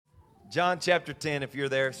John chapter 10, if you're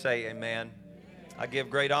there, say amen. I give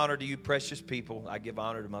great honor to you, precious people. I give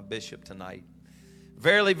honor to my bishop tonight.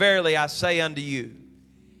 Verily, verily, I say unto you,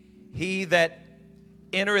 he that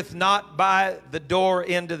entereth not by the door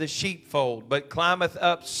into the sheepfold, but climbeth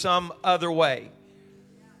up some other way,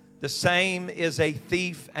 the same is a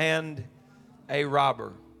thief and a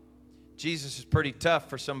robber. Jesus is pretty tough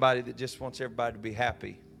for somebody that just wants everybody to be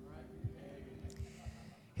happy.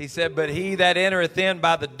 He said, but he that entereth in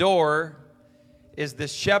by the door is the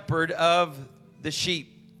shepherd of the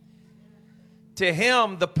sheep. To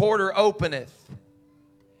him the porter openeth,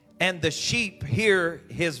 and the sheep hear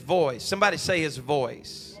his voice. Somebody say his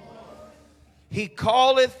voice. He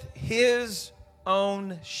calleth his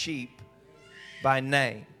own sheep by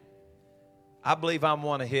name. I believe I'm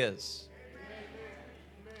one of his.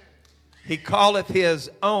 He calleth his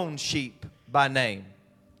own sheep by name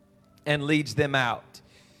and leads them out.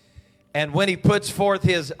 And when he puts forth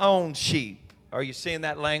his own sheep, are you seeing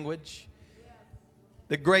that language?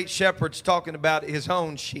 The great shepherd's talking about his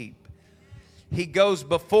own sheep. He goes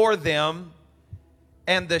before them,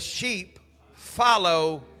 and the sheep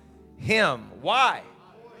follow him. Why?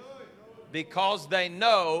 Because they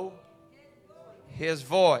know his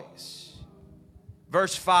voice.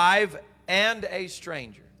 Verse 5, and a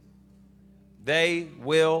stranger they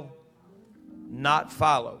will not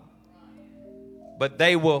follow, but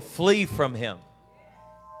they will flee from him,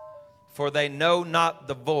 for they know not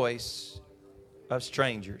the voice of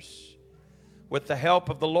strangers. With the help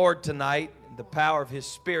of the Lord tonight, the power of his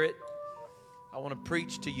Spirit, I want to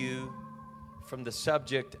preach to you from the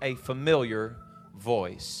subject, a familiar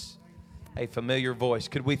voice. A familiar voice.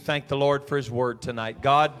 Could we thank the Lord for his word tonight?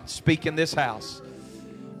 God, speak in this house.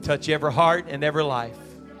 Touch every heart and every life.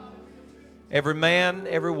 Every man,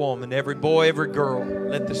 every woman, every boy, every girl.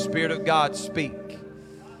 Let the Spirit of God speak.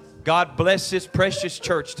 God bless this precious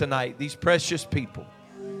church tonight, these precious people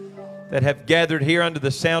that have gathered here under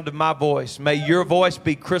the sound of my voice. May your voice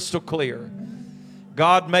be crystal clear.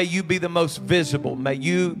 God, may you be the most visible. May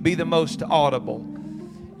you be the most audible.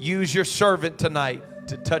 Use your servant tonight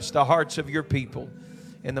to touch the hearts of your people.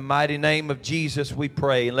 In the mighty name of Jesus we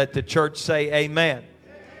pray. And let the church say amen.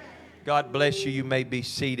 God bless you. You may be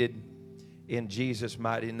seated in Jesus'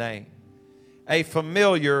 mighty name. A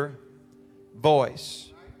familiar voice.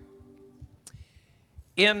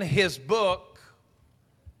 In his book,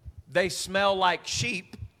 They Smell Like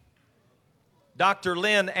Sheep, Dr.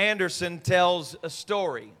 Lynn Anderson tells a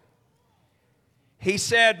story. He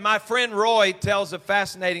said, my friend Roy tells a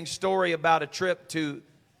fascinating story about a trip to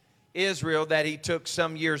Israel that he took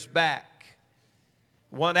some years back.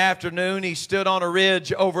 One afternoon, he stood on a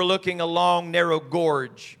ridge overlooking a long, narrow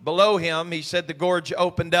gorge. Below him, he said, the gorge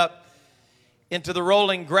opened up into the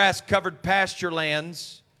rolling grass-covered pasture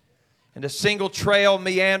lands, and a single trail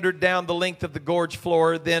meandered down the length of the gorge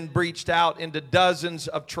floor, then breached out into dozens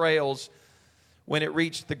of trails when it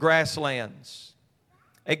reached the grasslands.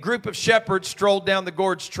 A group of shepherds strolled down the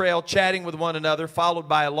gorge trail, chatting with one another, followed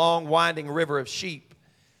by a long, winding river of sheep.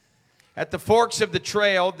 At the forks of the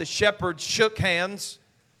trail, the shepherds shook hands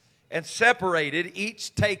and separated,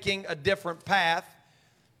 each taking a different path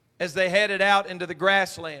as they headed out into the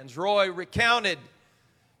grasslands. Roy recounted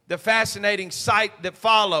the fascinating sight that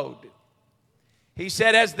followed. He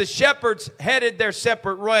said, as the shepherds headed their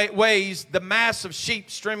separate ways, the mass of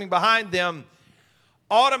sheep streaming behind them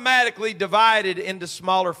automatically divided into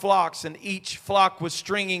smaller flocks, and each flock was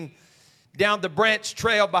stringing down the branch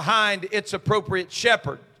trail behind its appropriate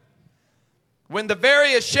shepherd. When the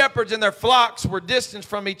various shepherds and their flocks were distanced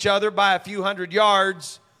from each other by a few hundred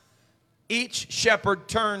yards, each shepherd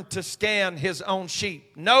turned to scan his own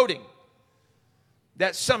sheep, noting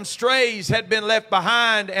that some strays had been left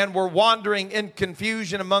behind and were wandering in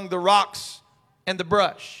confusion among the rocks and the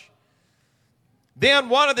brush. Then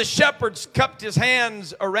one of the shepherds cupped his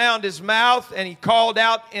hands around his mouth, and he called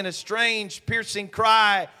out in a strange, piercing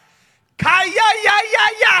cry,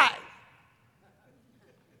 "Ki-ya-ya-ya-ya!"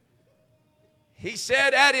 He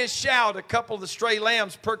said, at his shout, a couple of the stray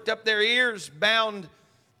lambs perked up their ears, bound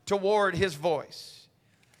toward his voice.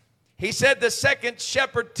 He said the second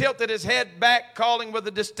shepherd tilted his head back, calling with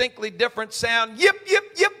a distinctly different sound, "Yip,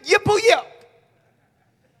 yip, yip, yipple, yip."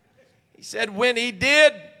 He said when he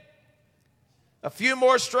did, a few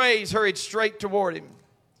more strays hurried straight toward him.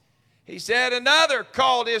 He said another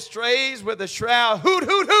called his strays with a shrill hoot,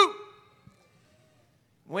 hoot, hoot.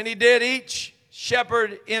 When he did, each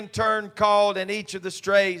shepherd in turn called, and each of the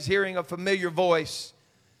strays, hearing a familiar voice,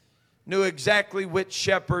 knew exactly which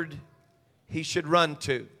shepherd he should run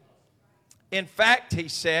to. In fact, he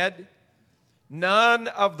said, none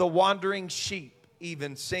of the wandering sheep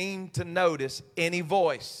even seemed to notice any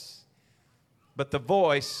voice but the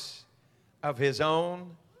voice of his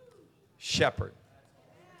own shepherd.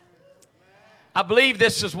 I believe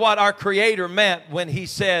this is what our Creator meant when he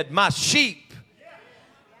said, my sheep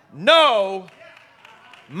know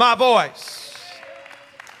my voice.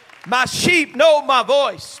 My sheep know my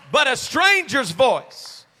voice, but a stranger's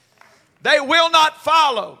voice they will not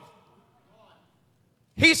follow.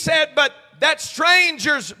 He said, but that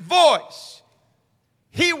stranger's voice,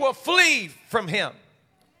 he will flee from him.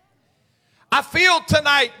 I feel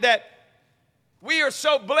tonight that we are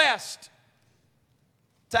so blessed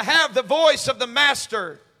to have the voice of the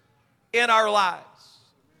Master in our lives.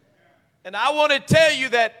 And I want to tell you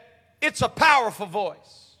that it's a powerful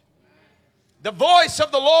voice. The voice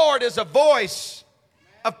of the Lord is a voice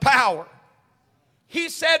of power. He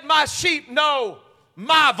said, my sheep know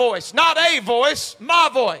my voice. Not a voice, my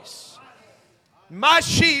voice. My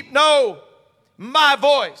sheep know my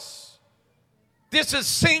voice. This is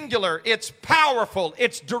singular. It's powerful.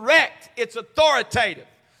 It's direct. It's authoritative.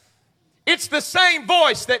 It's the same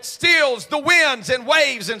voice that stills the winds and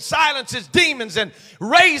waves and silences demons and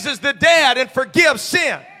raises the dead and forgives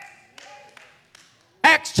sin.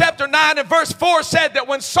 Acts chapter 9 and verse 4 said that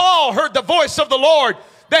when Saul heard the voice of the Lord,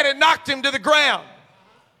 that it knocked him to the ground.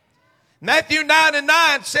 Matthew 9 and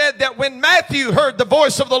 9 said that when Matthew heard the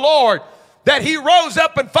voice of the Lord, that he rose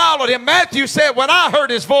up and followed him. Matthew said, when I heard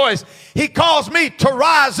his voice, he caused me to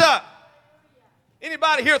rise up.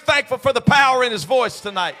 Anybody here thankful for the power in his voice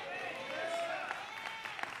tonight?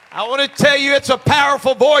 I want to tell you it's a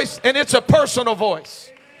powerful voice and it's a personal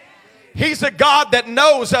voice. He's a God that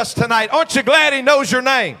knows us tonight. Aren't you glad he knows your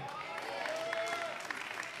name?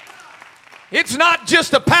 It's not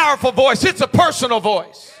just a powerful voice, it's a personal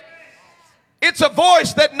voice. It's a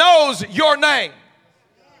voice that knows your name.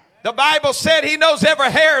 The Bible said he knows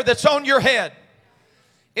every hair that's on your head.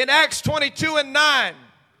 In Acts 22 and 9,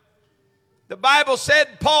 the Bible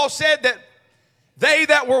said, Paul said that they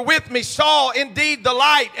that were with me saw indeed the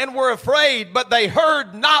light and were afraid, but they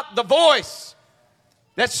heard not the voice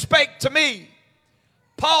that spake to me.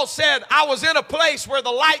 Paul said, I was in a place where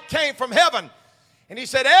the light came from heaven. And he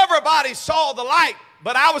said, everybody saw the light,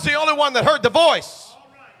 but I was the only one that heard the voice.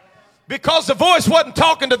 Because the voice wasn't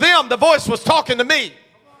talking to them, the voice was talking to me.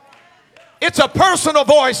 It's a personal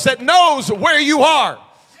voice that knows where you are.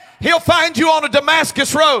 He'll find you on a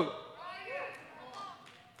Damascus road.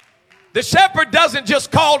 The shepherd doesn't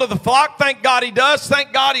just call to the flock. Thank God he does.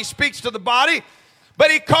 Thank God he speaks to the body. But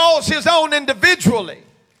he calls his own individually.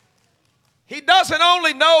 He doesn't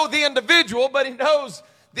only know the individual, but he knows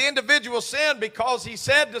the individual's sin, because he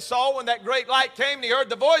said to Saul when that great light came and he heard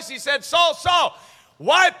the voice, he said, Saul, Saul,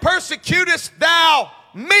 why persecutest thou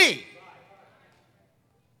me?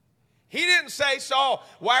 He didn't say, Saul,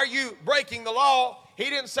 why are you breaking the law? He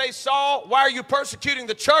didn't say, Saul, why are you persecuting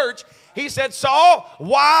the church? He said, Saul,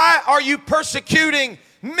 why are you persecuting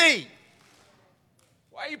me?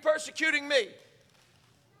 Why are you persecuting me?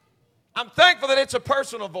 I'm thankful that it's a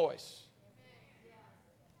personal voice.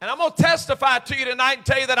 And I'm going to testify to you tonight and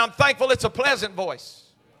tell you that I'm thankful it's a pleasant voice.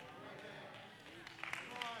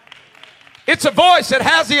 It's a voice that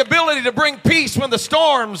has the ability to bring peace when the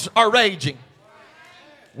storms are raging.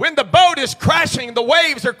 When the boat is crashing, the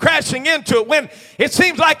waves are crashing into it. When it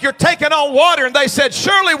seems like you're taking on water and they said,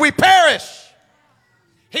 surely we perish.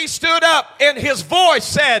 He stood up and his voice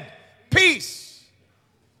said, peace,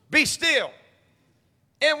 be still.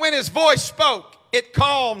 And when his voice spoke, it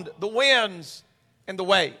calmed the winds and the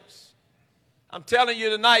waves. I'm telling you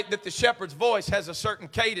tonight that the shepherd's voice has a certain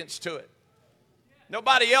cadence to it.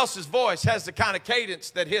 Nobody else's voice has the kind of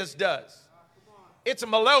cadence that his does. It's a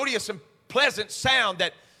melodious and pleasant sound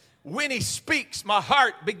that when he speaks, my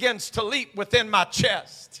heart begins to leap within my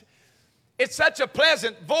chest. It's such a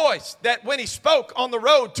pleasant voice that when he spoke on the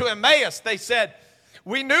road to Emmaus, they said,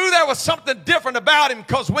 we knew there was something different about him,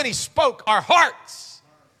 because when he spoke, our hearts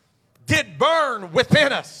did burn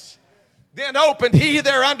within us. Then opened he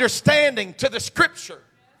their understanding to the scripture,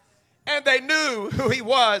 and they knew who he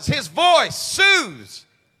was. His voice soothes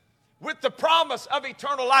with the promise of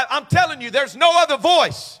eternal life. I'm telling you, there's no other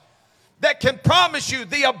voice that can promise you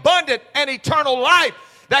the abundant and eternal life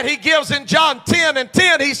that he gives in John 10 and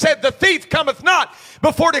 10. He said, the thief cometh not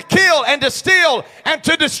before to kill and to steal and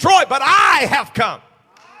to destroy, but I have come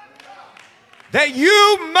that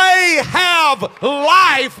you may have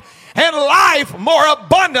life, and life more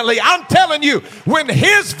abundantly. I'm telling you, when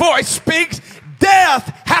his voice speaks, death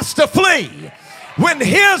has to flee. When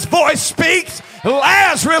his voice speaks,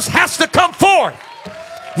 Lazarus has to come forth.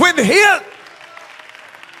 When his...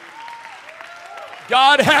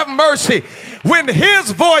 God have mercy. When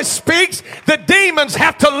his voice speaks, the demons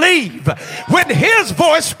have to leave. When his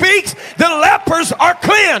voice speaks, the lepers are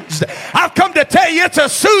cleansed. I've come to tell you, it's a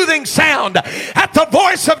soothing sound at the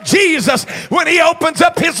voice of Jesus. When he opens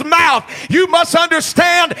up his mouth, you must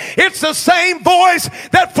understand it's the same voice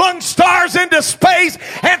that flung stars into space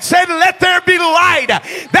and said, let there be light.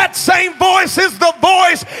 That same voice is the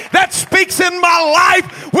voice that speaks in my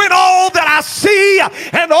life when all that I see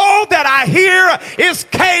and all that I hear is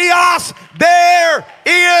chaos. There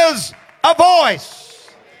is a voice.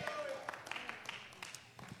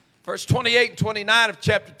 Verse 28 and 29 of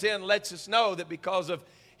chapter 10 lets us know that because of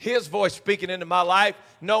his voice speaking into my life,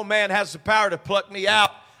 no man has the power to pluck me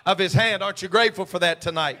out of his hand. Aren't you grateful for that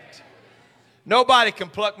tonight? Nobody can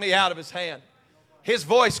pluck me out of his hand. His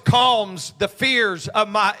voice calms the fears of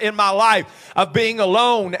in my life of being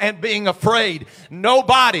alone and being afraid.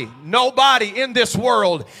 Nobody in this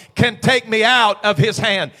world can take me out of his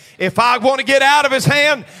hand. If I want to get out of his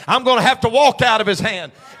hand, I'm going to have to walk out of his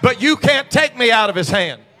hand. But you can't take me out of his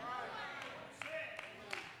hand.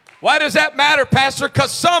 Why does that matter, Pastor?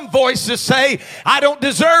 Because some voices say, I don't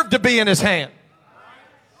deserve to be in his hand.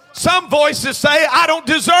 Some voices say, I don't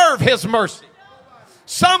deserve his mercy.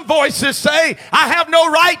 Some voices say, I have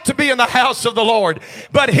no right to be in the house of the Lord.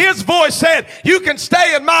 But his voice said, you can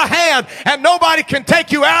stay in my hand and nobody can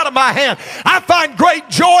take you out of my hand. I find great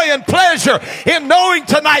joy and pleasure in knowing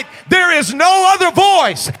tonight there is no other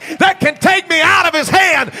voice that can take me out of his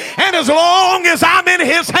hand. And as long as I'm in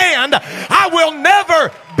his hand, I will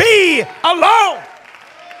never be alone.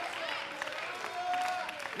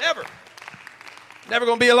 Never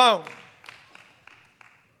going to be alone.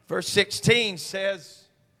 Verse 16 says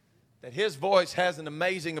that his voice has an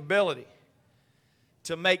amazing ability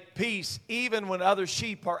to make peace even when other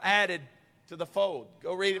sheep are added to the fold.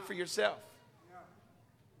 Go read it for yourself.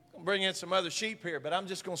 I'm going to bring in some other sheep here, but I'm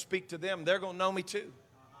just going to speak to them. They're going to know me too.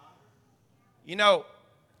 You know,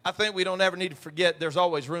 I think we don't ever need to forget there's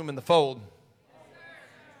always room in the fold.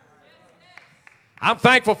 I'm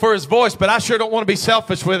thankful for his voice, but I sure don't want to be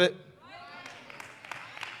selfish with it.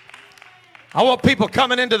 I want people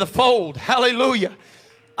coming into the fold. Hallelujah.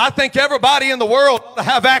 I think everybody in the world ought to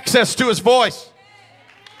have access to his voice.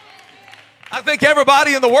 I think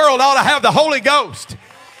everybody in the world ought to have the Holy Ghost.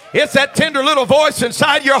 It's that tender little voice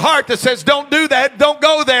inside your heart that says, don't do that, don't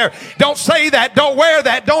go there, don't say that, don't wear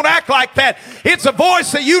that, don't act like that. It's a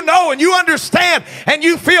voice that you know and you understand and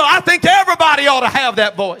you feel. I think everybody ought to have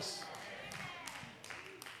that voice.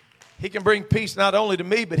 He can bring peace not only to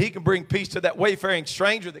me, but he can bring peace to that wayfaring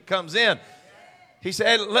stranger that comes in. He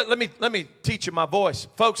said, hey, let me teach you my voice.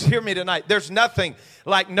 Folks, hear me tonight. There's nothing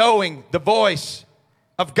like knowing the voice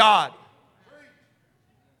of God.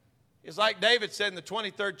 It's like David said in the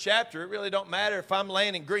 23rd chapter, it really don't matter if I'm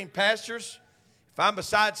laying in green pastures, if I'm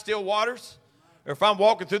beside still waters, or if I'm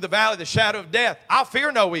walking through the valley of the shadow of death. I'll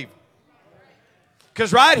fear no evil.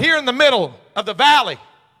 Because right here in the middle of the valley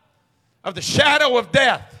of the shadow of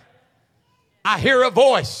death, I hear a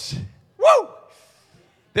voice. Woo!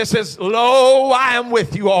 This is, lo, I am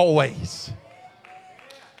with you always.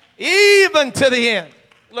 Even to the end.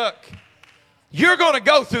 Look, you're going to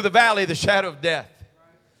go through the valley of the shadow of death.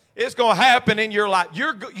 It's going to happen in your life.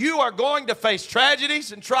 You are going to face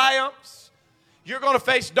tragedies and triumphs. You're going to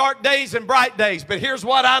face dark days and bright days. But here's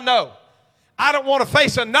what I know. I don't want to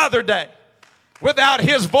face another day without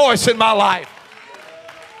his voice in my life.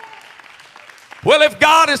 Well, if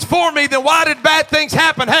God is for me, then why did bad things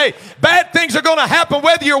happen? Hey, bad things are going to happen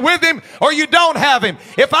whether you're with him or you don't have him.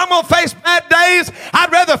 If I'm going to face bad days,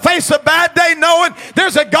 I'd rather face a bad day knowing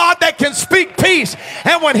there's a God that can speak peace.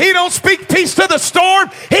 And when he don't speak peace to the storm,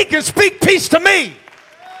 he can speak peace to me.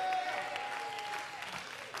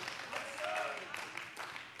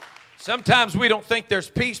 Sometimes we don't think there's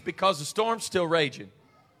peace because the storm's still raging.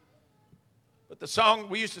 But the song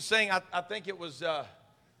we used to sing, I think it was...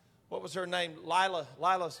 what was her name? Lila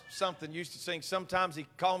something used to sing, sometimes he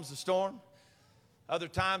calms the storm. Other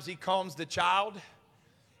times he calms the child.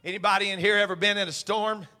 Anybody in here ever been in a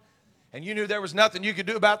storm and you knew there was nothing you could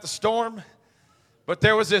do about the storm? But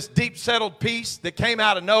there was this deep settled peace that came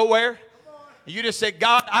out of nowhere. You just said,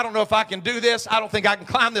 God, I don't know if I can do this. I don't think I can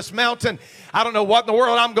climb this mountain. I don't know what in the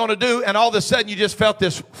world I'm going to do. And all of a sudden you just felt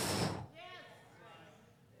this.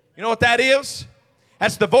 You know what that is?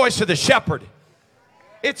 That's the voice of the shepherd.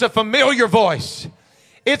 It's a familiar voice.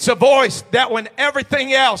 It's a voice that when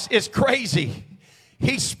everything else is crazy,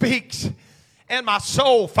 he speaks and my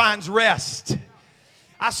soul finds rest.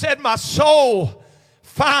 I said my soul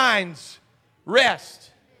finds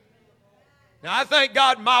rest. Now I thank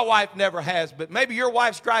God my wife never has, but maybe your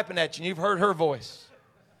wife's griping at you and you've heard her voice.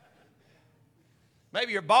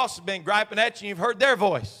 Maybe your boss has been griping at you and you've heard their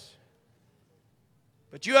voice.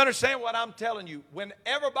 But you understand what I'm telling you. When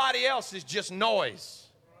everybody else is just noise,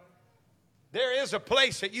 there is a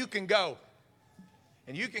place that you can go.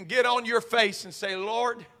 And you can get on your face and say,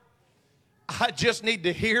 Lord, I just need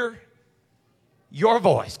to hear your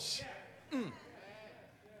voice.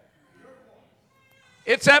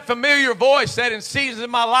 It's that familiar voice that in seasons of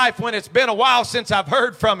my life when it's been a while since I've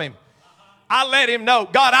heard from him, I let him know,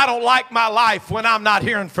 God, I don't like my life when I'm not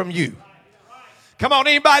hearing from you. Come on,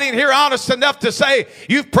 anybody in here honest enough to say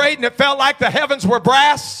you've prayed and it felt like the heavens were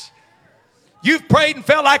brass? You've prayed and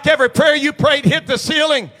felt like every prayer you prayed hit the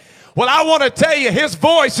ceiling? Well, I want to tell you, his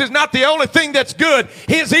voice is not the only thing that's good.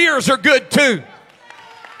 His ears are good too.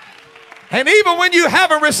 And even when you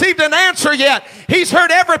haven't received an answer yet, he's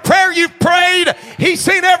heard every prayer you've prayed. He's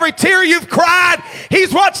seen every tear you've cried.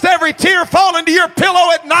 He's watched every tear fall into your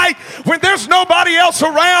pillow at night when there's nobody else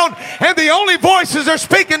around. And the only voices that are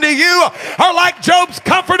speaking to you are like Job's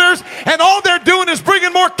comforters. And all they're doing is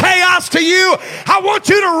bringing more chaos to you. I want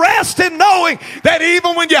you to rest in knowing that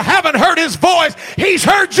even when you haven't heard his voice, he's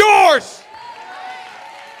heard yours.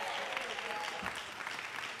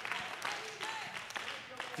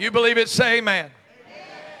 You believe it, say amen. Amen.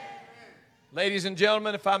 Ladies and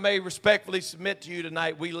gentlemen, if I may respectfully submit to you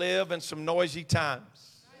tonight, we live in some noisy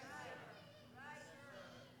times.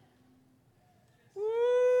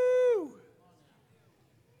 Woo!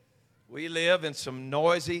 We live in some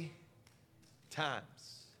noisy times.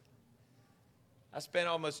 I spent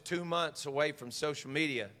almost 2 months away from social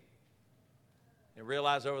media and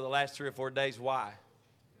realized over the last 3 or 4 days why.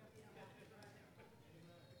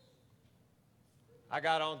 I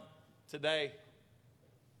got on today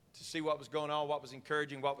to see what was going on, what was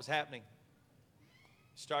encouraging, what was happening.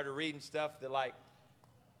 Started reading stuff that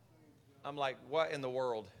I'm like, what in the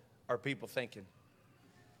world are people thinking?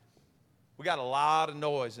 We got a lot of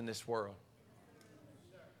noise in this world.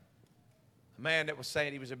 A man that was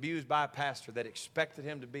saying he was abused by a pastor that expected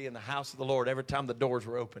him to be in the house of the Lord every time the doors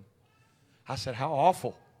were open. I said, how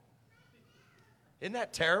awful. Isn't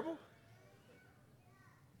that terrible?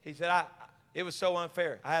 He said, it was so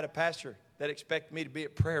unfair. I had a pastor that expected me to be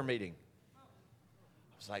at prayer meeting.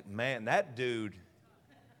 I was like, man, that dude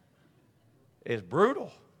is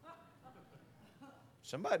brutal.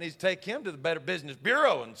 Somebody needs to take him to the Better Business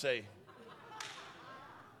Bureau and say. He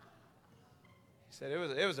said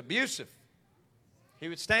it was abusive. He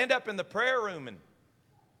would stand up in the prayer room and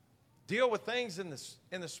deal with things in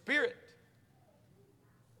the spirit.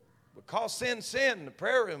 Would call sin in the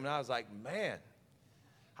prayer room. And I was like, man,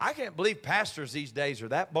 I can't believe pastors these days are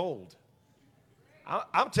that bold.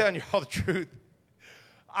 I'm telling you all the truth.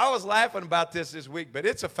 I was laughing about this week, but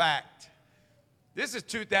it's a fact. This is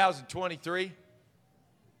 2023.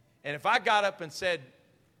 And if I got up and said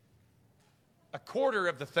a quarter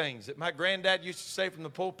of the things that my granddad used to say from the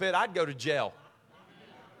pulpit, I'd go to jail.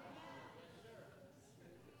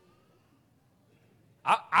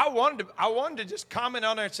 I wanted to just comment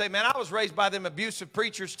on there and say, man, I was raised by them abusive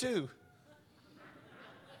preachers too.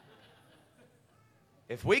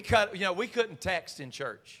 If we couldn't text in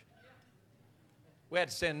church. We had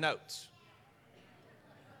to send notes.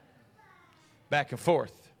 Back and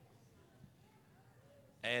forth.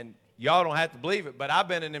 And y'all don't have to believe it, but I've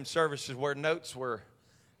been in them services where notes were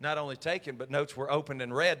not only taken, but notes were opened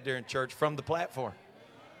and read during church from the platform.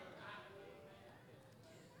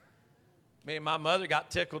 Me and my mother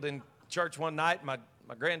got tickled in church one night. My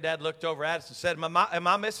granddad looked over at us and said, am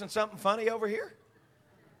I missing something funny over here?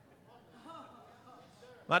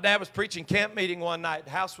 My dad was preaching camp meeting one night.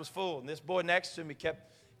 The house was full, and this boy next to me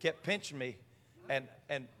kept pinching me. And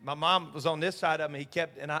my mom was on this side of me.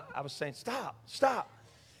 I was saying, stop.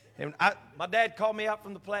 And my dad called me out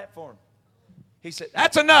from the platform. He said,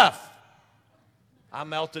 that's enough. I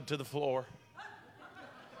melted to the floor.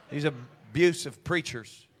 These abusive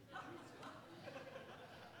preachers.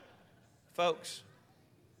 Folks,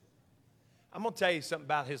 I'm going to tell you something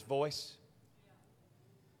about his voice.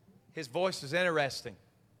 His voice is interesting.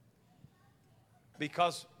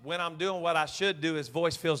 Because when I'm doing what I should do, his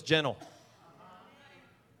voice feels gentle.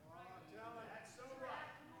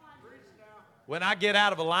 When I get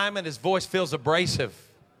out of alignment, his voice feels abrasive.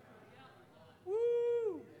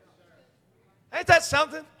 Woo! Ain't that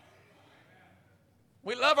something?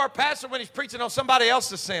 We love our pastor when he's preaching on somebody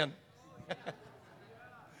else's sin.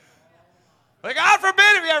 But God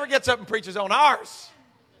forbid if he ever gets up and preaches on ours.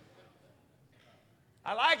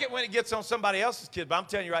 I like it when he gets on somebody else's kid, but I'm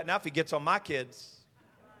telling you right now, if he gets on my kids,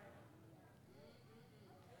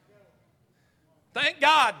 thank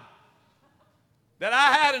God that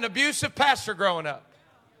I had an abusive pastor growing up.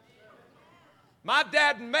 My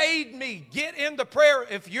dad made me get in the prayer.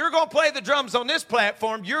 If you're going to play the drums on this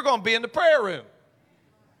platform, you're going to be in the prayer room.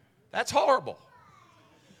 That's horrible.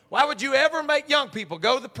 Why would you ever make young people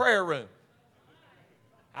go to the prayer room?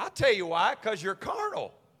 I'll tell you why, because you're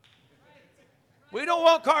carnal. We don't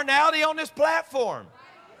want carnality on this platform.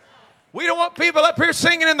 We don't want people up here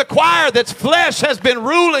singing in the choir that's flesh has been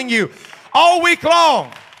ruling you all week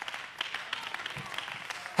long.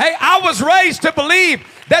 Hey, I was raised to believe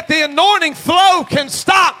that the anointing flow can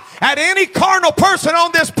stop at any carnal person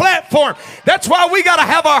on this platform. That's why we got to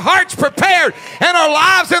have our hearts prepared and our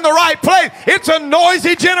lives in the right place. It's a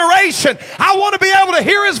noisy generation. I want to be able to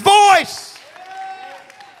hear his voice.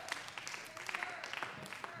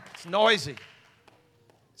 It's noisy.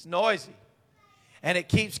 It's noisy. And it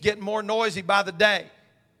keeps getting more noisy by the day.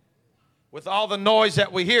 With all the noise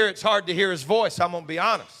that we hear, it's hard to hear his voice. I'm going to be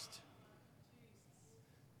honest.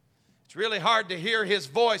 It's really hard to hear his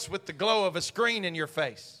voice with the glow of a screen in your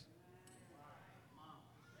face.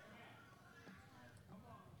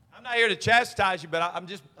 I'm not here to chastise you, but I'm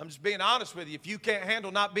just being honest with you. If you can't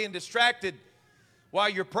handle not being distracted while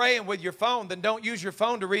you're praying with your phone, then don't use your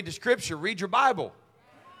phone to read the scripture. Read your Bible.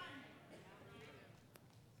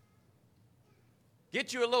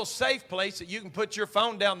 Get you a little safe place that you can put your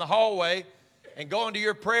phone down the hallway and go into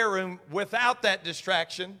your prayer room without that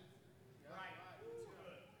distraction.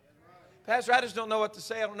 Pastor, I just don't know what to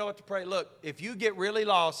say. I don't know what to pray. Look, if you get really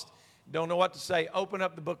lost, don't know what to say, open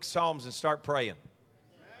up the book of Psalms and start praying.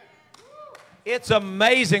 It's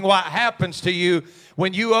amazing what happens to you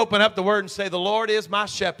when you open up the Word and say, the Lord is my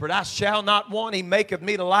shepherd. I shall not want. He maketh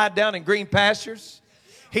me to lie down in green pastures.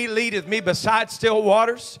 He leadeth me beside still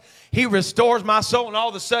waters. He restores my soul. And all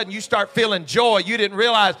of a sudden you start feeling joy you didn't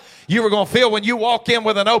realize you were going to feel when you walk in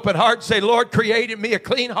with an open heart and say, Lord, create in me a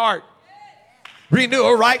clean heart. Renew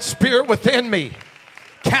a right spirit within me.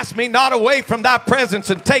 Cast me not away from thy presence,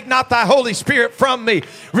 and take not thy Holy Spirit from me.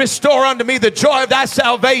 Restore unto me the joy of thy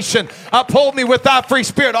salvation. Uphold me with thy free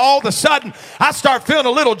spirit. All of a sudden, I start feeling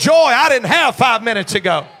a little joy I didn't have 5 minutes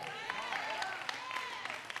ago.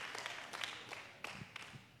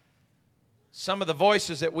 Some of the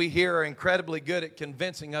voices that we hear are incredibly good at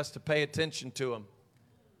convincing us to pay attention to them.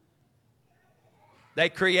 They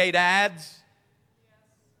create ads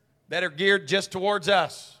that are geared just towards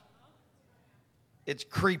us. It's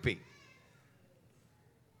creepy.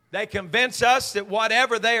 They convince us that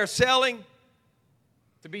whatever they are selling,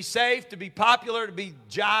 to be safe, to be popular, to be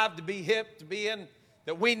jive, to be hip, to be in,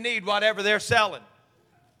 that we need whatever they're selling.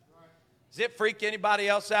 Does it freak anybody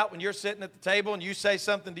else out when you're sitting at the table and you say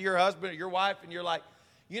something to your husband or your wife and you're like,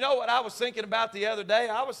 you know what I was thinking about the other day?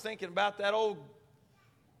 I was thinking about that old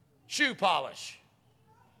shoe polish.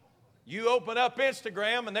 You open up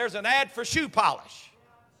Instagram and there's an ad for shoe polish.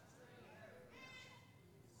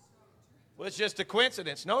 Well, it's just a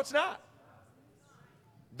coincidence. No, it's not.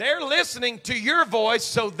 They're listening to your voice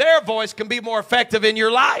so their voice can be more effective in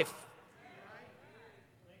your life.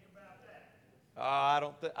 I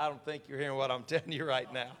don't think you're hearing what I'm telling you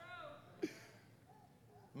right now.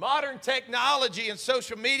 Modern technology and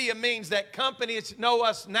social media means that companies know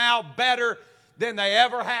us now better than they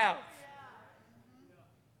ever have.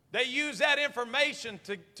 They use that information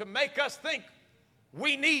to make us think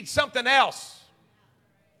we need something else.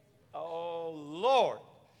 Oh, Lord.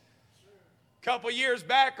 A couple years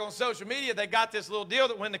back on social media, they got this little deal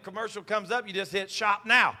that when the commercial comes up, you just hit shop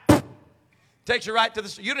now. Takes you right to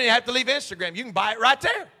the, you don't even have to leave Instagram. You can buy it right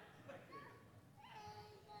there.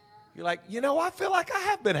 You're like, you know, I feel like I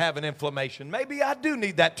have been having inflammation. Maybe I do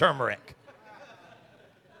need that turmeric.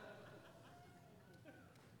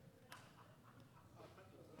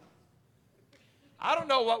 I don't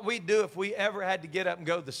know what we'd do if we ever had to get up and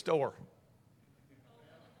go to the store.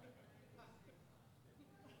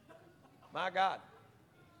 My God.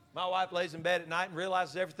 My wife lays in bed at night and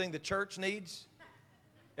realizes everything the church needs,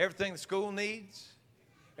 everything the school needs,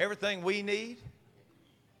 everything we need.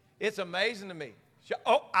 It's amazing to me.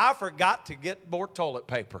 Oh, I forgot to get more toilet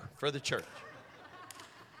paper for the church.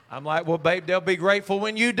 I'm like, well, babe, they'll be grateful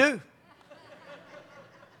when you do.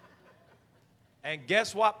 And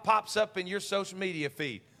guess what pops up in your social media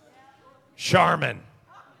feed? Charmin.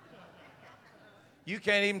 You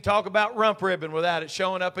can't even talk about rump ribbon without it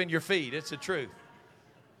showing up in your feed. It's the truth.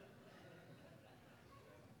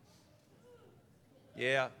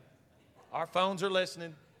 Yeah. Our phones are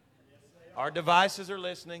listening. Our devices are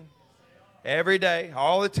listening. Every day,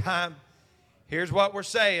 all the time. Here's what we're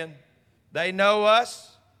saying. They know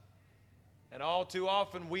us. And all too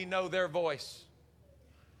often, we know their voice.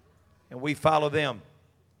 And we follow them.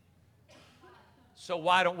 So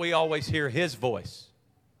why don't we always hear his voice?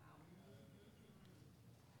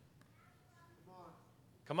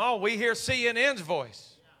 Come on, we hear CNN's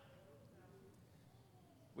voice.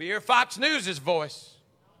 We hear Fox News' voice.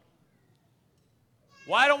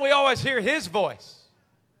 Why don't we always hear his voice?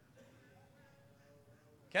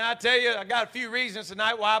 Can I tell you, I got a few reasons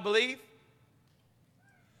tonight why I believe.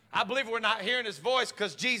 I believe we're not hearing his voice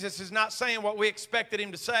because Jesus is not saying what we expected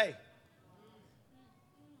him to say.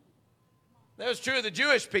 That was true of the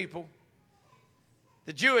Jewish people.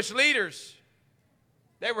 The Jewish leaders,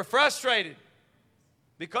 they were frustrated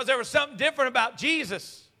because there was something different about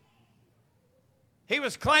Jesus. He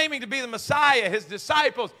was claiming to be the Messiah. His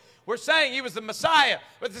disciples were saying he was the Messiah.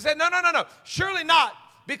 But they said, no, surely not.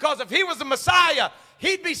 Because if he was the Messiah,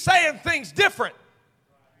 he'd be saying things different.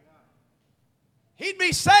 He'd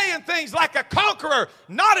be saying things like a conqueror,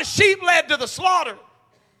 not a sheep led to the slaughter.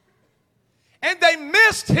 And they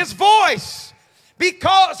missed his voice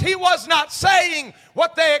because he was not saying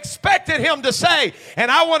what they expected him to say.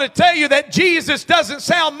 And I want to tell you that Jesus doesn't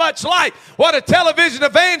sound much like what a television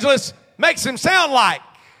evangelist makes him sound like.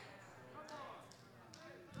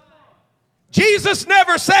 Jesus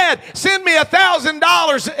never said, send me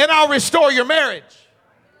 $1,000 and I'll restore your marriage.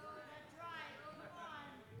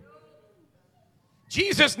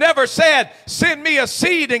 Jesus never said, send me a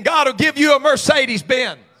seed and God will give you a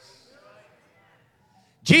Mercedes-Benz.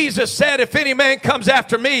 Jesus said, if any man comes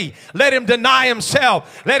after me, let him deny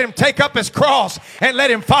himself, let him take up his cross, and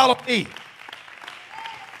let him follow me.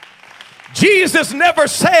 Jesus never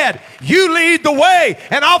said, you lead the way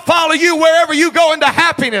and I'll follow you wherever you go into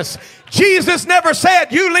happiness. Jesus never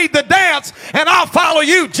said, you lead the dance and I'll follow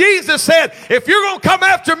you. Jesus said, if you're going to come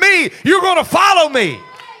after me, you're going to follow me.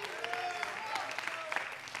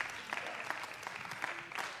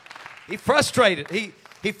 He frustrated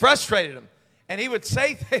him. And he would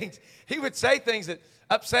say things that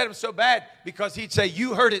upset him so bad because he'd say,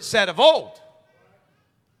 you heard it said of old,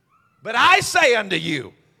 but I say unto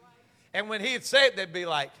you. And when he'd say it, they'd be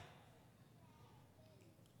like,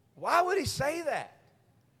 why would he say that?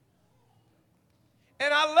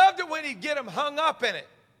 And I loved it when he'd get them hung up in it.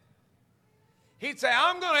 He'd say,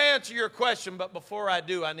 I'm going to answer your question, but before I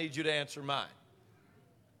do, I need you to answer mine.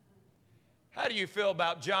 How do you feel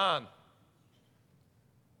about John?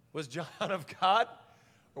 Was John of God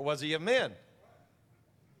or was he of men?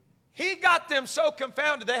 He got them so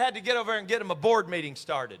confounded they had to get over and get him a board meeting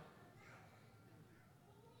started.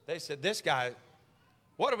 They said, this guy,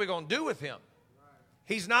 what are we going to do with him?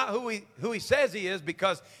 He's not who he says he is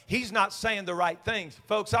because he's not saying the right things.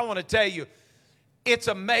 Folks, I want to tell you, it's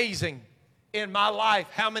amazing in my life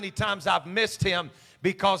how many times I've missed him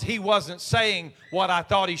because he wasn't saying what I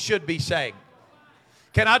thought he should be saying.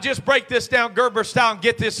 Can I just break this down Gerber style and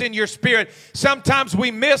get this in your spirit? Sometimes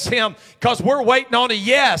we miss him because we're waiting on a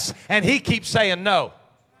yes and he keeps saying no.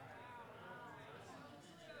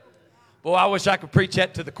 Boy, I wish I could preach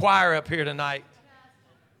that to the choir up here tonight.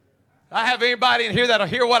 I have anybody in here that'll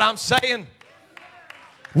hear what I'm saying?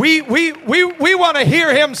 We want to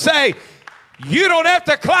hear him say, you don't have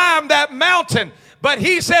to climb that mountain. But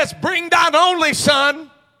he says, bring thine only son.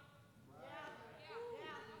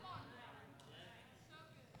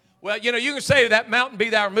 Well, you know, you can say that mountain be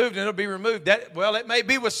thou removed and it'll be removed. Well, it may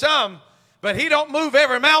be with some, but he don't move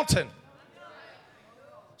every mountain.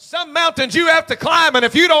 Some mountains you have to climb, and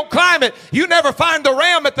if you don't climb it, you never find the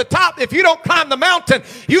ram at the top. If you don't climb the mountain,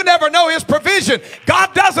 you never know his provision.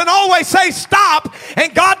 God doesn't always say stop,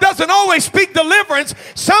 and God doesn't always speak deliverance.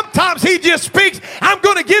 Sometimes he just speaks, I'm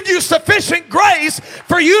going to give you sufficient grace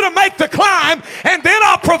for you to make the climb, and then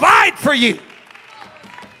I'll provide for you.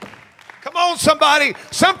 Come on, somebody.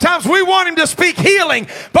 Sometimes we want him to speak healing,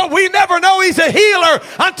 but we never know he's a healer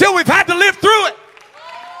until we've had to live through it.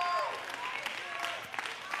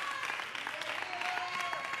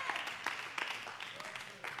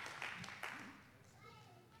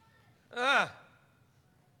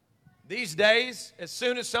 These days, as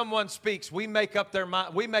soon as someone speaks, we make up their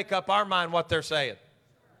mind. We make up our mind what they're saying.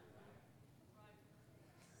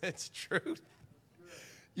 It's true.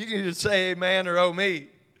 You can just say amen or oh me.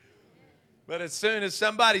 But as soon as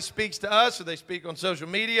somebody speaks to us or they speak on social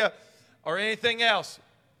media or anything else,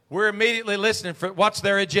 we're immediately listening for what's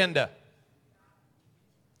their agenda.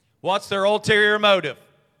 What's their ulterior motive?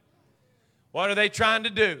 What are they trying to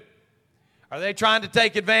do? Are they trying to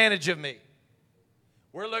take advantage of me?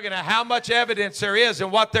 We're looking at how much evidence there is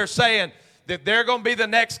in what they're saying that they're going to be the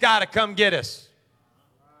next guy to come get us.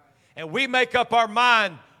 And we make up our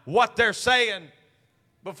mind what they're saying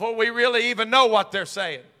before we really even know what they're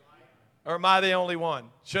saying. Or am I the only one?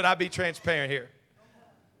 Should I be transparent here?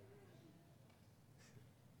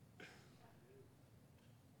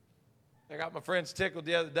 I got my friends tickled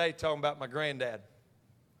the other day talking about my granddad.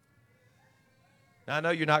 Now, I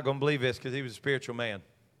know you're not going to believe this because he was a spiritual man.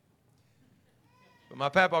 But my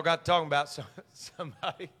papa got talking about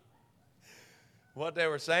somebody, what they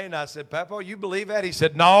were saying. I said, Papa, you believe that? He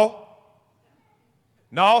said, no.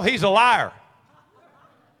 No, he's a liar.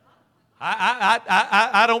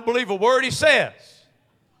 I don't believe a word he says.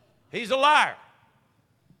 He's a liar.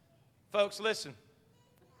 Folks, listen.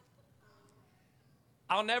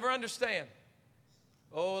 I'll never understand.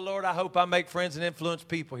 Oh, Lord, I hope I make friends and influence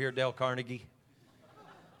people here, Dale Carnegie.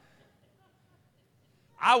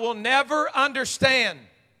 I will never understand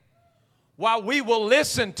why we will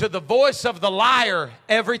listen to the voice of the liar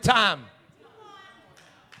every time,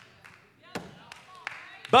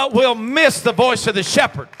 but we'll miss the voice of the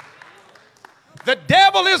shepherd. The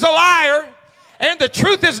devil is a liar, and the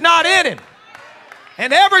truth is not in him.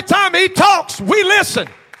 And every time he talks, we listen.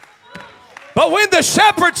 But when the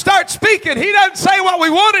shepherd starts speaking, he doesn't say what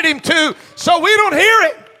we wanted him to, so we don't hear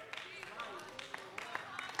it.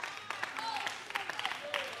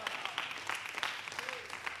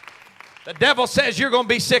 The devil says you're going to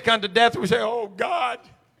be sick unto death. We say, oh, God.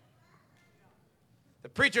 The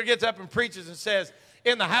preacher gets up and preaches and says,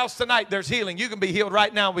 in the house tonight, there's healing. You can be healed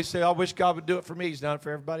right now. We say, I wish God would do it for me. He's done it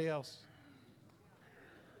for everybody else.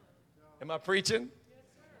 Am I preaching?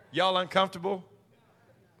 Y'all uncomfortable?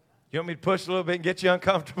 You want me to push a little bit and get you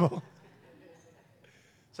uncomfortable?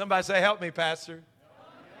 Somebody say, help me, Pastor.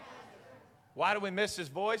 Why do we miss his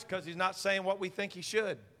voice? Because he's not saying what we think he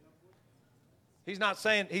should. He's not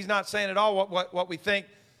saying at all what we think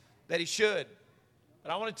that he should.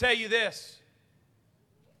 But I want to tell you this.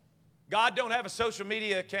 God don't have a social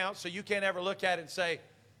media account, so you can't ever look at it and say,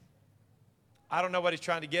 I don't know what he's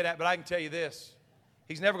trying to get at, but I can tell you this.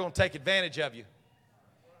 He's never going to take advantage of you.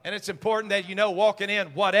 And it's important that you know walking in,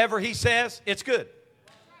 whatever he says, it's good.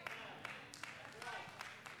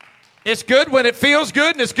 It's good when it feels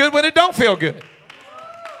good, and it's good when it don't feel good.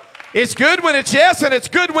 It's good when it's yes, and it's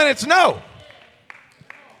good when it's no.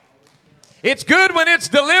 It's good when it's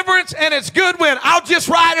deliverance, and it's good when I'll just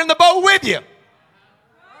ride in the boat with you.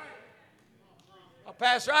 Oh,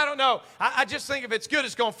 Pastor, I don't know. I just think if it's good,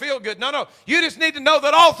 it's going to feel good. No. You just need to know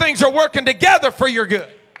that all things are working together for your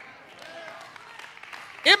good.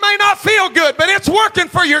 It may not feel good, but it's working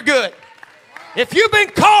for your good. If you've been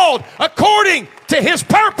called according to his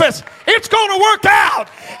purpose, it's going to work out.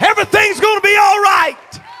 Everything's going to be all right.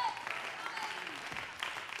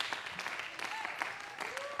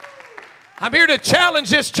 I'm here to challenge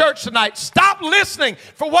this church tonight. Stop listening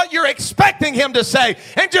for what you're expecting him to say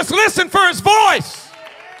and just listen for his voice.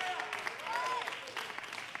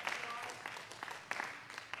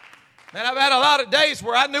 Man, I've had a lot of days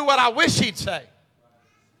where I knew what I wish he'd say.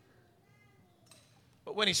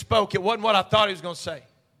 But when he spoke, it wasn't what I thought he was going to say.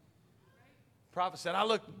 The prophet said, I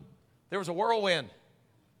looked, there was a whirlwind.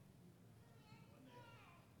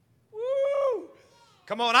 Woo!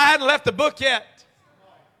 Come on, I hadn't left the book yet.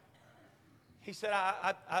 He said,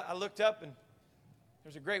 I looked up and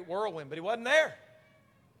there's a great whirlwind, but he wasn't there.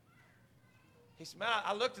 He said, man,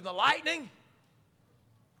 I looked in the lightning.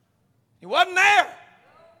 He wasn't there.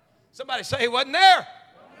 Somebody say he wasn't there.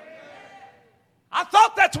 I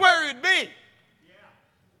thought that's where he would be.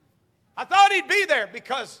 I thought he'd be there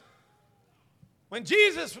because when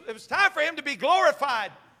Jesus, it was time for him to be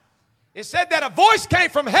glorified, it said that a voice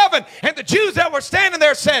came from heaven, and the Jews that were standing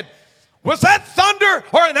there said, was that thunder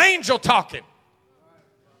or an angel talking?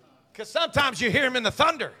 Because sometimes you hear him in the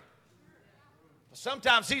thunder.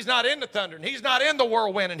 Sometimes he's not in the thunder, and he's not in the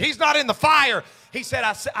whirlwind, and he's not in the fire. He said,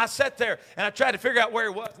 I sat there, and I tried to figure out where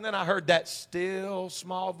he was, and then I heard that still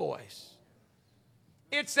small voice.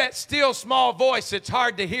 It's that still small voice it's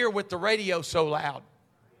hard to hear with the radio so loud.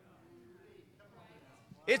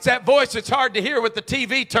 It's that voice that's hard to hear with the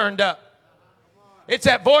TV turned up. It's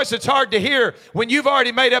that voice that's hard to hear when you've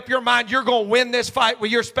already made up your mind you're going to win this fight with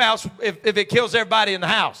your spouse if it kills everybody in the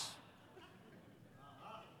house.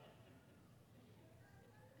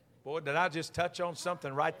 Boy, did I just touch on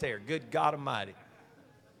something right there. Good God Almighty.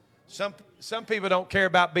 Some people don't care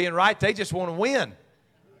about being right. They just want to win.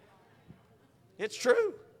 It's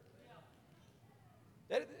true.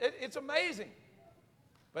 It's amazing.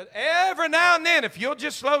 But every now and then, if you'll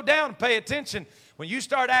just slow down and pay attention, when you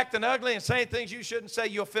start acting ugly and saying things you shouldn't say,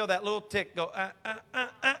 you'll feel that little tick go, And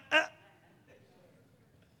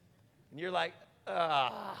you're like,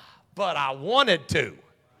 but I wanted to.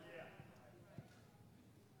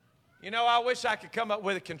 You know, I wish I could come up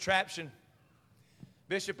with a contraption.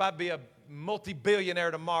 Bishop, I'd be a multi-billionaire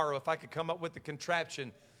tomorrow if I could come up with a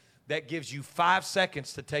contraption that gives you 5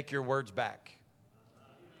 seconds to take your words back.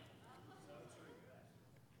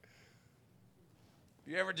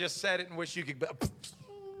 You ever just said it and wish you could...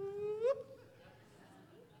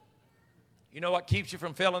 You know what keeps you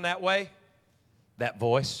from feeling that way? That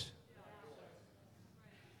voice.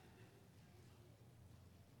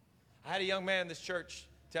 I had a young man in this church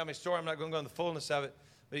tell me a story. I'm not going to go into the fullness of it.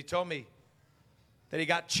 But he told me that he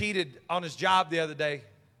got cheated on his job the other day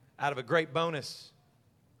out of a great bonus.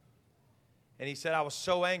 And he said, I was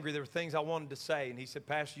so angry. There were things I wanted to say. And he said,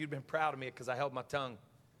 Pastor, you'd been proud of me because I held my tongue.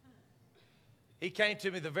 He came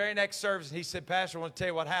to me the very next service and he said, Pastor, I want to tell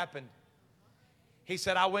you what happened. He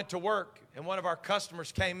said, I went to work and one of our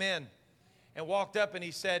customers came in and walked up and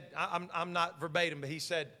he said, I'm not verbatim, but he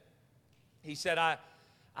said,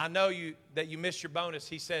 I know that you missed your bonus.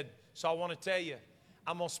 He said, so I want to tell you,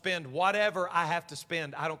 I'm going to spend whatever I have to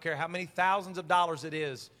spend. I don't care how many thousands of dollars it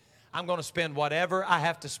is. I'm going to spend whatever I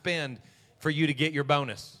have to spend for you to get your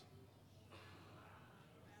bonus.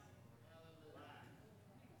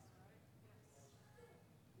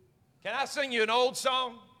 Can I sing you an old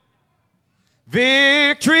song?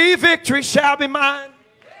 Victory, victory shall be mine.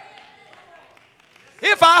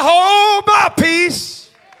 If I hold my peace,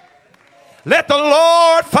 let the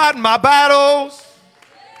Lord fight my battles.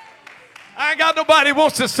 I ain't got nobody who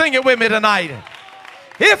wants to sing it with me tonight.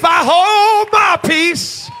 If I hold my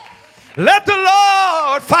peace, let the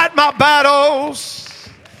Lord fight my battles.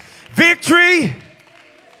 Victory.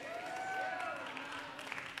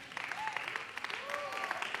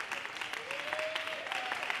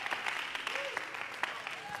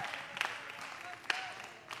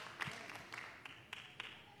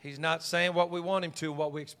 He's not saying what we want him to,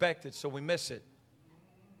 what we expected, so we miss it.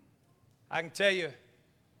 I can tell you,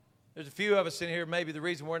 there's a few of us in here, maybe the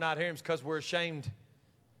reason we're not hearing him is because we're ashamed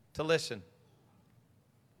to listen.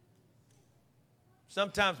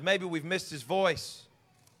 Sometimes maybe we've missed his voice.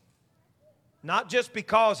 Not just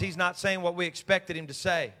because he's not saying what we expected him to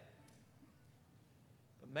say,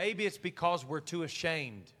 but maybe it's because we're too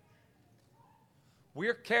ashamed.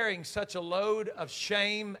 We're carrying such a load of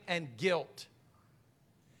shame and guilt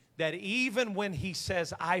that even when he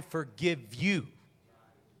says, I forgive you,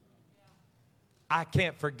 I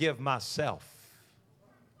can't forgive myself.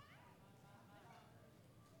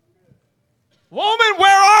 Woman,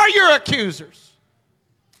 where are your accusers?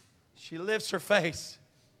 She lifts her face.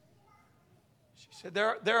 She said,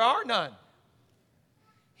 there are none.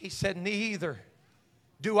 He said, neither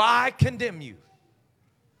do I condemn you.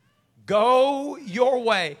 Go your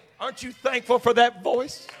way. Aren't you thankful for that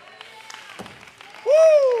voice?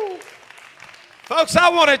 Woo! Folks, I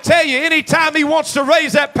want to tell you, anytime he wants to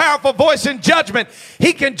raise that powerful voice in judgment,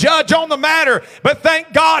 he can judge on the matter. But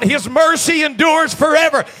thank God his mercy endures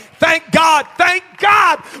forever. Thank God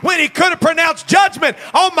when he could have pronounced judgment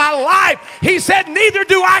on my life, he said, neither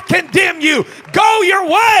do I condemn you. Go your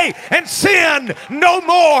way and sin no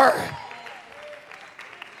more.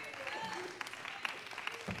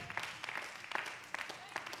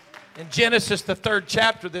 In Genesis, the 3rd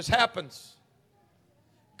chapter, this happens.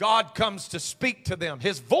 God comes to speak to them.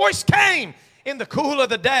 His voice came in the cool of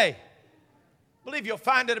the day. I believe you'll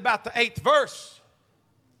find it about the 8th verse.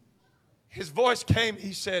 His voice came.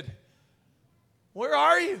 He said, where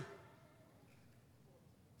are you?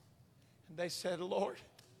 And they said, Lord,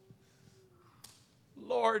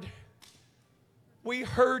 we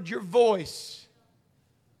heard your voice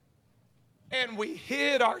and we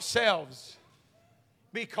hid ourselves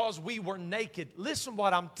because we were naked. Listen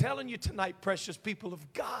what I'm telling you tonight, precious people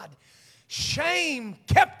of God. Shame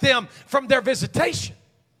kept them from their visitation.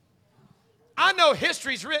 I know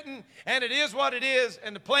history's written and it is what it is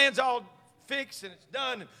and the plan's all fixed and it's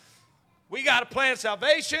done. We got a plan of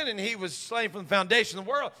salvation and he was slain from the foundation of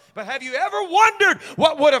the world. But have you ever wondered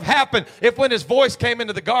what would have happened if when his voice came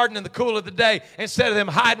into the garden in the cool of the day, instead of them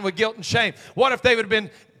hiding with guilt and shame, what if they would have been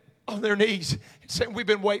on their knees and saying, we've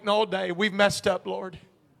been waiting all day. We've messed up, Lord.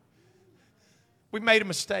 We made a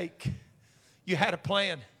mistake. You had a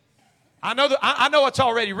plan. I know it's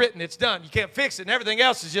already written. It's done. You can't fix it. And everything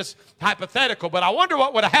else is just hypothetical. But I wonder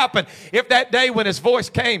what would have happened if that day when his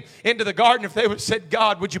voice came into the garden, if they would have said,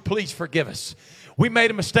 God, would you please forgive us? We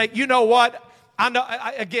made a mistake. You know what? I know,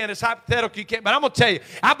 again, it's hypothetical. You can't, but I'm going to tell you,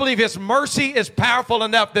 I believe his mercy is powerful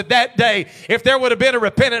enough that that day, if there would have been a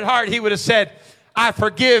repentant heart, he would have said, I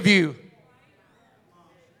forgive you.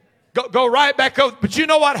 Go right back over. But you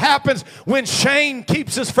know what happens when shame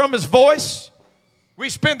keeps us from his voice? We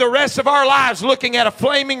spend the rest of our lives looking at a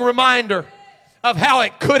flaming reminder of how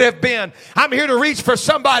it could have been. I'm here to reach for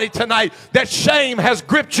somebody tonight that shame has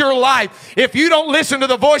gripped your life. If you don't listen to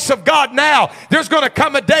the voice of God now, there's going to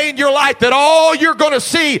come a day in your life that all you're going to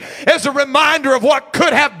see is a reminder of what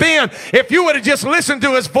could have been if you would have just listened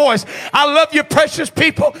to his voice. I love you, precious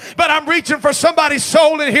people, but I'm reaching for somebody's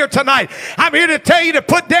soul in here tonight. I'm here to tell you to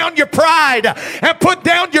put down your pride and put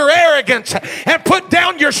down your arrogance and put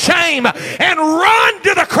down your shame and run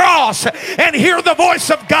to the cross and hear the voice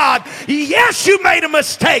of God. Yes, you made a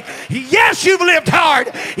mistake. Yes, you've lived hard.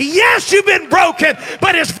 Yes, you've been broken,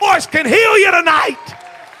 but his voice can heal you tonight.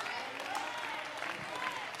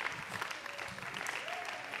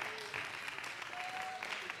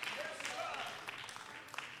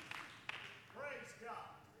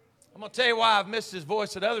 I'm going to tell you why I've missed his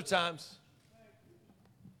voice at other times.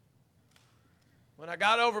 When I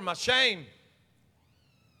got over my shame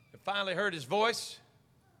and finally heard his voice,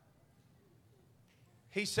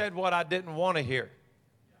 he said what I didn't want to hear.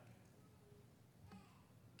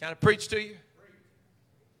 Can I preach to you?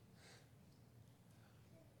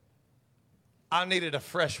 I needed a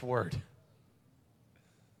fresh word.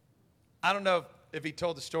 I don't know if he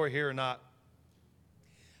told the story here or not.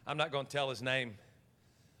 I'm not going to tell his name.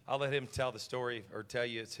 I'll let him tell the story or tell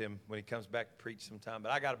you it's him when he comes back to preach sometime.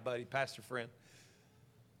 But I got a buddy, pastor friend.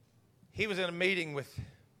 He was in a meeting with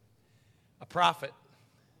a prophet.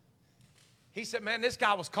 He said, man, this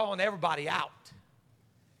guy was calling everybody out.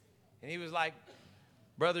 And he was like,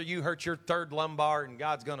 brother, you hurt your third lumbar and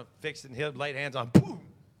God's going to fix it. And he'll lay hands on, boom.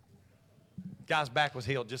 Guy's back was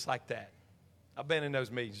healed just like that. I've been in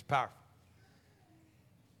those meetings. It's powerful.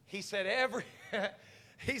 He said every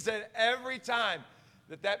time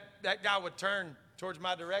that guy would turn towards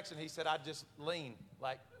my direction, he said, I'd just lean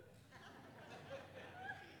like.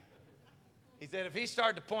 He said, if he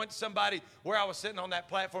started to point to somebody where I was sitting on that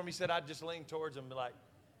platform, he said, I'd just lean towards him and be like,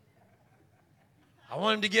 I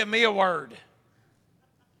want him to give me a word.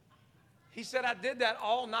 He said, I did that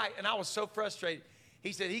all night, and I was so frustrated.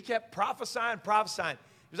 He said, he kept prophesying. He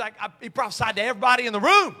was like, he prophesied to everybody in the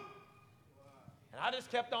room. And I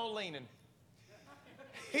just kept on leaning.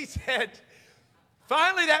 He said,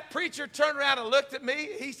 finally that preacher turned around and looked at me.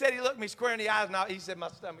 He said he looked me square in the eyes, and he said my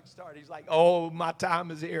stomach started. He's like, oh, my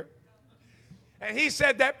time is here. And he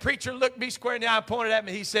said that preacher looked me square in the eye and pointed at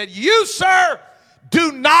me. He said, you, sir,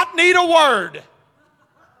 do not need a word.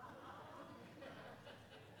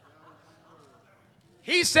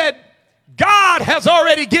 He said, God has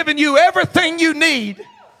already given you everything you need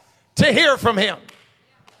to hear from him.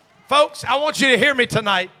 Folks, I want you to hear me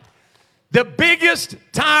tonight. The biggest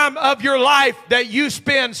time of your life that you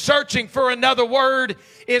spend searching for another word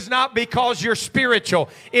is not because you're spiritual.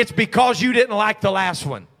 It's because you didn't like the last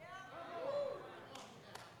one.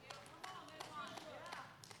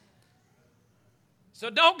 So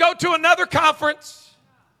don't go to another conference.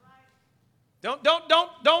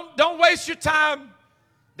 Don't waste your time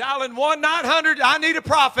dialing 1-900, I need a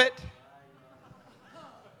prophet.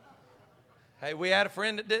 Hey, we had a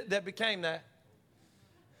friend that became that.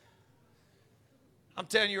 I'm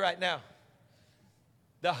telling you right now,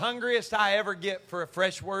 the hungriest I ever get for a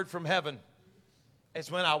fresh word from heaven is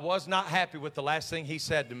when I was not happy with the last thing he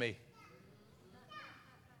said to me.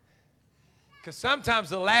 Because sometimes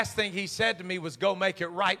the last thing he said to me was go make it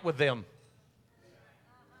right with them.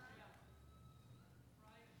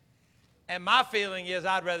 And my feeling is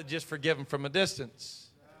I'd rather just forgive them from a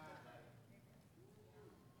distance.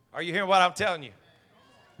 Are you hearing what I'm telling you?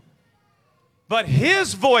 But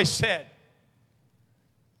his voice said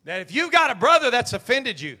that if you've got a brother that's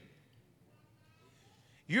offended you,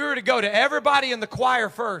 you're to go to everybody in the choir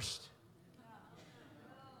first.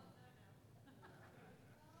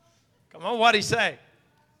 Come on, what'd he say?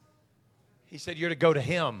 He said you're to go to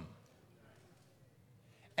him.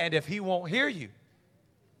 And if he won't hear you,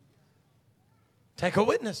 take a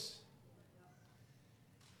witness.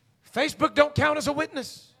 Facebook don't count as a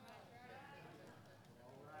witness.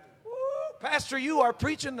 Woo, Pastor, you are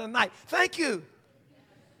preaching tonight. Thank you.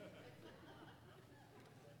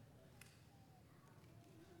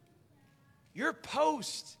 Your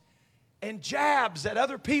posts and jabs at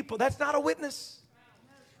other people, that's not a witness.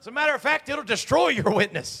 As a matter of fact, it'll destroy your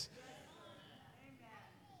witness.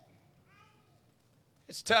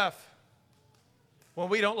 It's tough when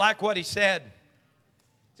we don't like what he said.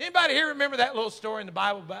 Does anybody here remember that little story in the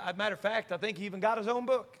Bible? As a matter of fact, I think he even got his own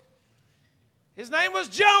book. His name was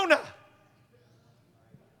Jonah.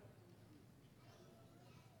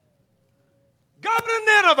 Go to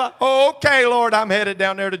Nineveh. Okay, Lord, I'm headed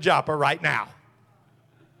down there to Joppa right now.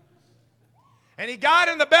 And he got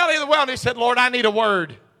in the belly of the whale and he said, Lord, I need a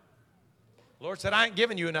word. The Lord said, I ain't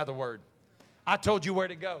giving you another word. I told you where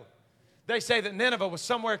to go. They say that Nineveh was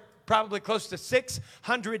somewhere probably close to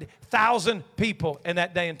 600,000 people in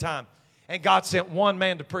that day and time. And God sent one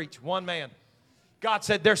man to preach, one man. God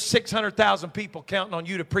said, there's 600,000 people counting on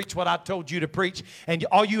you to preach what I told you to preach. And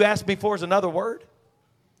all you asked me for is another word?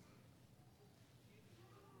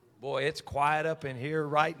 Boy, it's quiet up in here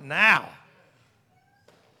right now.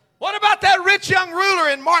 What about that rich young ruler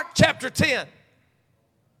in Mark chapter 10?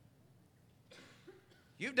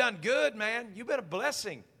 You've done good, man. You've been a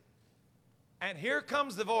blessing. And here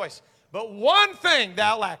comes the voice. But one thing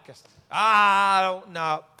thou lackest. I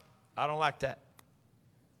don't like that.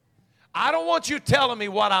 I don't want you telling me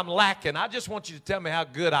what I'm lacking. I just want you to tell me how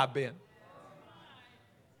good I've been.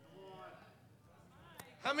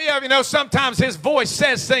 How many of you know sometimes his voice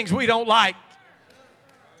says things we don't like?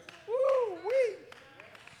 Woo-wee.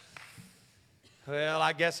 Well,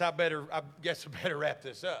 I guess I better wrap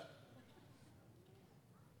this up.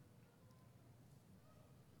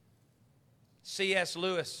 C.S.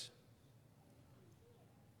 Lewis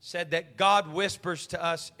said that God whispers to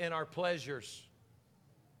us in our pleasures,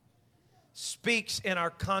 speaks in our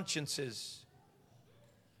consciences,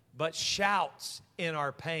 but shouts in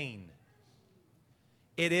our pain.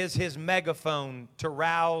 It is his megaphone to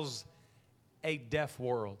rouse a deaf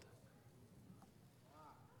world.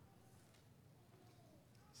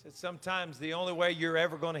 He said sometimes the only way you're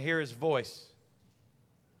ever going to hear his voice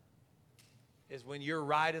is when you're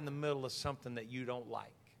right in the middle of something that you don't like.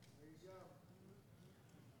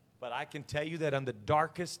 But I can tell you that on the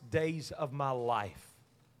darkest days of my life,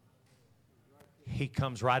 he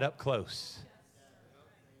comes right up close.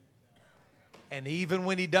 And even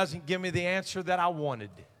when he doesn't give me the answer that I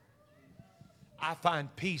wanted, I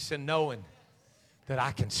find peace in knowing that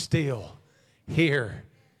I can still hear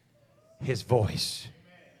his voice.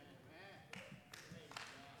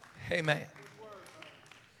 Amen.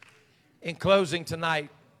 In closing tonight,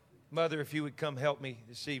 Mother, if you would come help me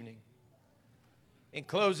this evening. In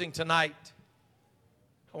closing tonight,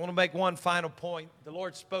 I want to make one final point. The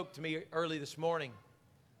Lord spoke to me early this morning.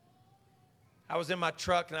 I was in my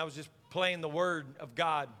truck and I was just playing the Word of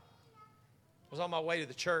God. I was on my way to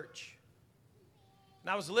the church. And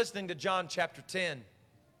I was listening to John chapter 10.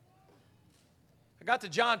 I got to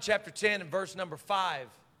John chapter 10 and verse number 5.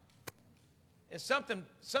 And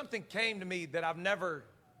something came to me that I've never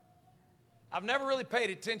really paid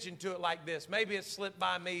attention to it like this. Maybe it slipped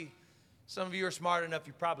by me. Some of you are smart enough,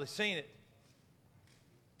 you've probably seen it.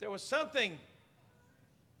 There was something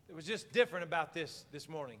that was just different about this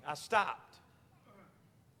morning. I stopped.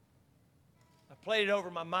 I played it over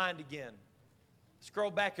my mind again.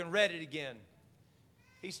 Scrolled back and read it again.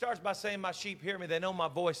 He starts by saying, my sheep hear me. They know my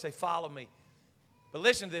voice. They follow me. But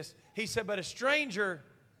listen to this. He said, but a stranger,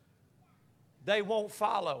 they won't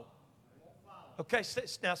follow. Okay,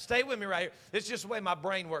 now stay with me right here. This is just the way my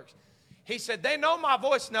brain works. He said, they know my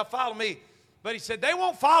voice and they'll follow me. But he said, they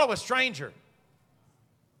won't follow a stranger.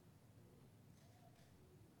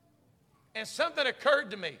 And something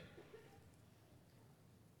occurred to me.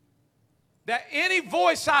 That any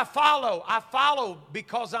voice I follow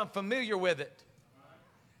because I'm familiar with it.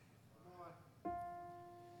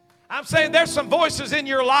 I'm saying there's some voices in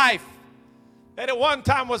your life that at one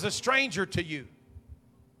time was a stranger to you.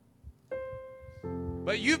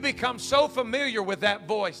 But you've become so familiar with that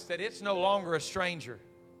voice that it's no longer a stranger.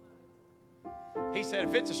 He said,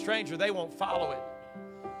 if it's a stranger, they won't follow it.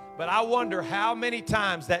 But I wonder how many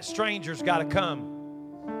times that stranger's got to come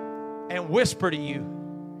and whisper to you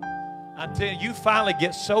until you finally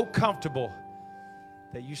get so comfortable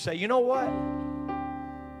that you say, you know what?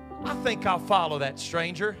 I think I'll follow that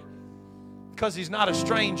stranger because he's not a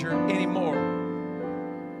stranger anymore.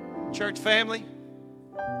 Church family,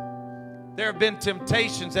 there have been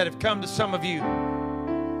temptations that have come to some of you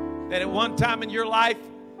that at one time in your life,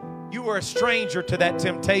 you were a stranger to that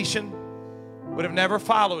temptation, would have never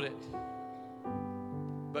followed it.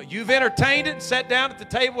 But you've entertained it and sat down at the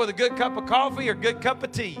table with a good cup of coffee or a good cup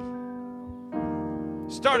of tea.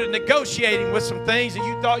 Started negotiating with some things that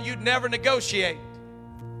you thought you'd never negotiate.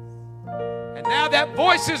 And now that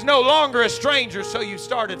voice is no longer a stranger, so you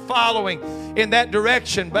started following in that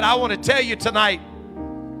direction. But I want to tell you tonight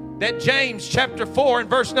that James chapter 4 and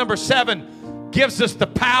verse number 7 gives us the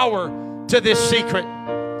power to this secret.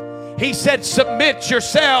 He said, submit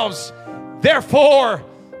yourselves, therefore,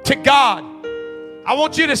 to God. I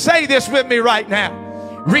want you to say this with me right now.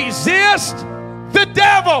 Resist the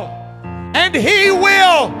devil, and he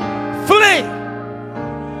will flee.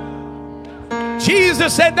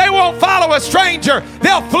 Jesus said they won't follow a stranger.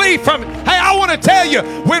 They'll flee from it. Hey, I want to tell you,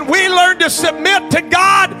 when we learn to submit to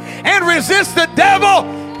God and resist the devil,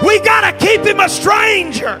 we got to keep him a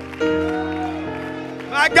stranger.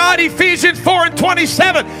 My God, Ephesians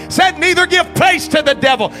 4:27 said, neither give place to the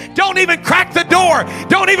devil. Don't even crack the door.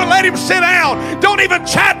 Don't even let him sit down. Don't even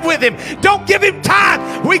chat with him. Don't give him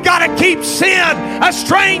time. We got to keep sin a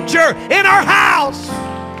stranger in our house.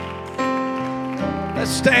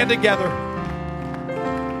 Let's stand together.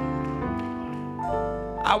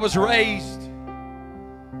 I was raised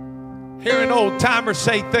hearing old timers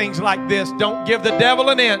say things like this: don't give the devil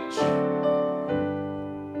an inch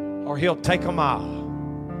or he'll take a mile.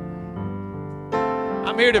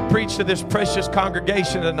 I'm here to preach to this precious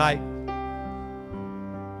congregation tonight.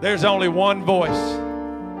 There's only one voice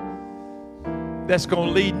that's going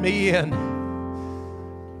to lead me in,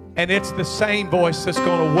 and it's the same voice that's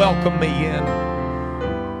going to welcome me in.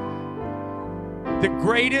 The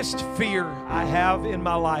greatest fear I have in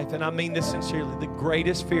my life, and I mean this sincerely, the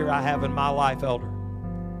greatest fear I have in my life, elder,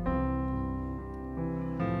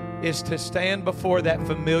 is to stand before that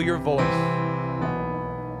familiar voice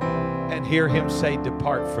and hear him say,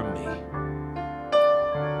 depart from me.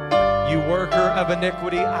 You worker of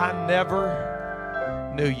iniquity, I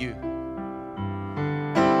never knew you.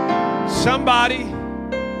 Somebody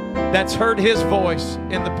that's heard his voice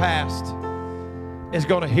in the past is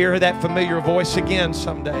going to hear that familiar voice again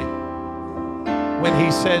someday when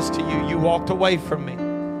he says to you, you walked away from me.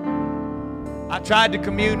 I tried to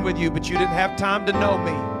commune with you, but you didn't have time to know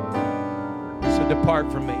me. So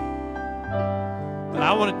depart from me. But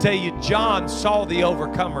I want to tell you, John saw the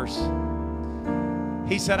overcomers.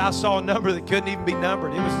 He said, I saw a number that couldn't even be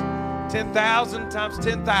numbered. It was 10,000 times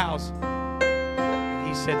 10,000.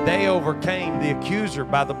 He said, they overcame the accuser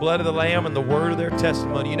by the blood of the Lamb and the word of their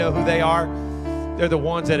testimony. You know who they are? They're the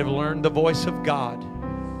ones that have learned the voice of God.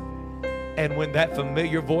 And when that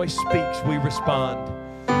familiar voice speaks, we respond.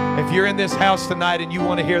 If you're in this house tonight and you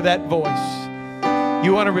want to hear that voice,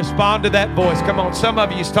 you want to respond to that voice, come on. Some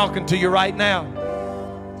of you is talking to you right now.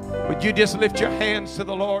 Would you just lift your hands to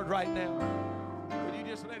the Lord right now?